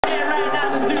Yeah, right now,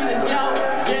 let's do this, yo.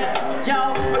 Yeah, yo.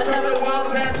 I tell the world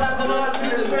 10 times and all I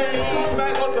see is pain. Come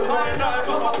back up to find out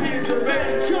about my piece of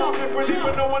fame. Different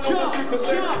even no one knows the streets the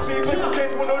same. See, what's the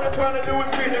change when all they're trying to do is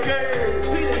beat the game.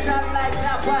 Beat the trap like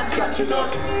that, why scratching on?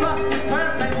 Trust me,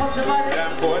 Perspeks, hold your body.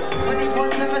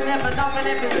 24/7, never knowing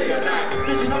every single night.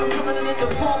 Vision of criminal in the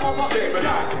form of a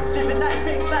living like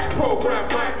fix like program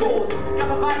white goals.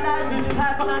 Cover by lies, you just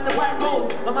hide behind the white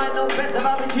rolls. My mind knows better,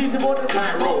 I've been cheesing more than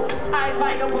time roll. Eyes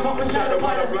wide open, but we're shadowed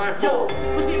by the blindfold.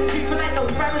 We see the cheap like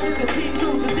those sandwiches and cheese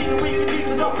tools. We see the weak and deep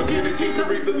as opportunities to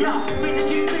read the law. Read the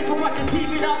G's, people watching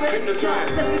TV, now in the time.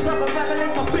 Let's get some of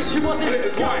rebellions, a bitch you wasn't in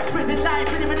his wife. Prison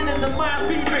life, living in a mind,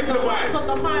 being victimized. On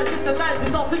the minds, it's the lives,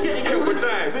 it's also getting killed with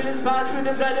knives. Been inspired through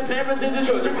the blood and parents, it's the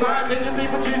children cries. Injured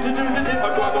people choose to lose it.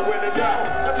 I'd rather win and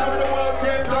die. I tell the world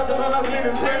 10 times and all I see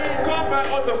is pain. Come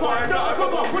back on to find out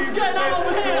what's going on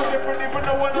over here. Different, even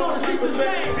no one knows the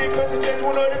same. See, cause it's change,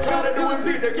 what all they're trying to do is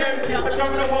beat the game. I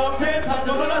tell the world 10 times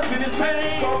and all I see is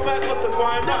pain. Come back on to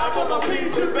find out about my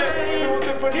piece of fame.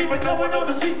 Different, even no one knows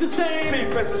the streets the same. See,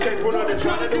 cause it's change, what all they're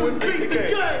trying to do is beat the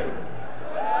game.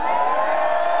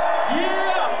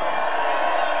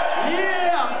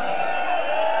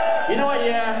 You know what,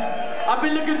 yeah? I've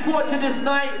been looking forward to this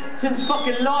night since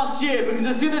fucking last year, because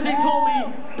as soon as they told me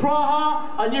Praha,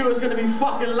 I knew it was gonna be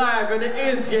fucking live, and it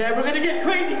is, yeah? We're gonna get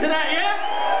crazy tonight, yeah?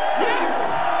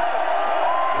 Yeah!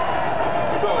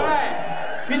 So, alright,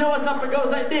 if you know what's up, it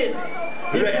goes like this.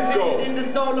 If you feel it in the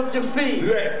sole of your feet.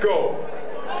 Let go.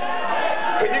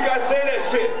 Can you guys say that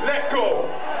shit? Let go.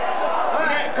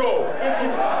 Let go.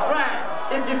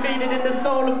 If you feel it in the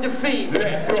sole of your feet,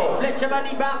 let go. Let your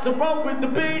body bounce and roll with the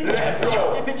beat. Let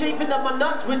go. If you're chafing on my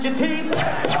nuts with your teeth,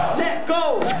 let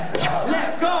go.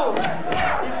 Let go.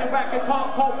 If the racket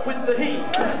can't cope with the heat,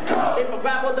 if I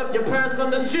grab hold of your purse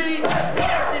on the street,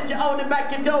 if you're owning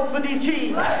back your dough for these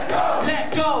cheese, let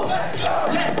go.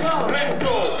 Let go. Let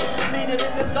go. Feel it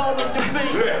in the sole of your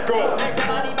feet. Let go. Let your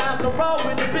body bounce and roll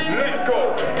with the beat. Let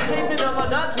go. If you're chafing on my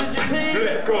nuts with your teeth,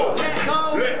 let go. Let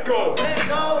go. Let go. Let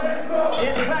go.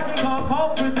 If the racket can't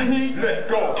cope with the heat, let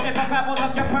go. If I grab hold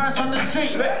of your purse on the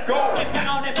street, let go. If you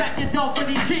own it back, it's all for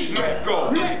the cheap, let go.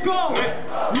 Let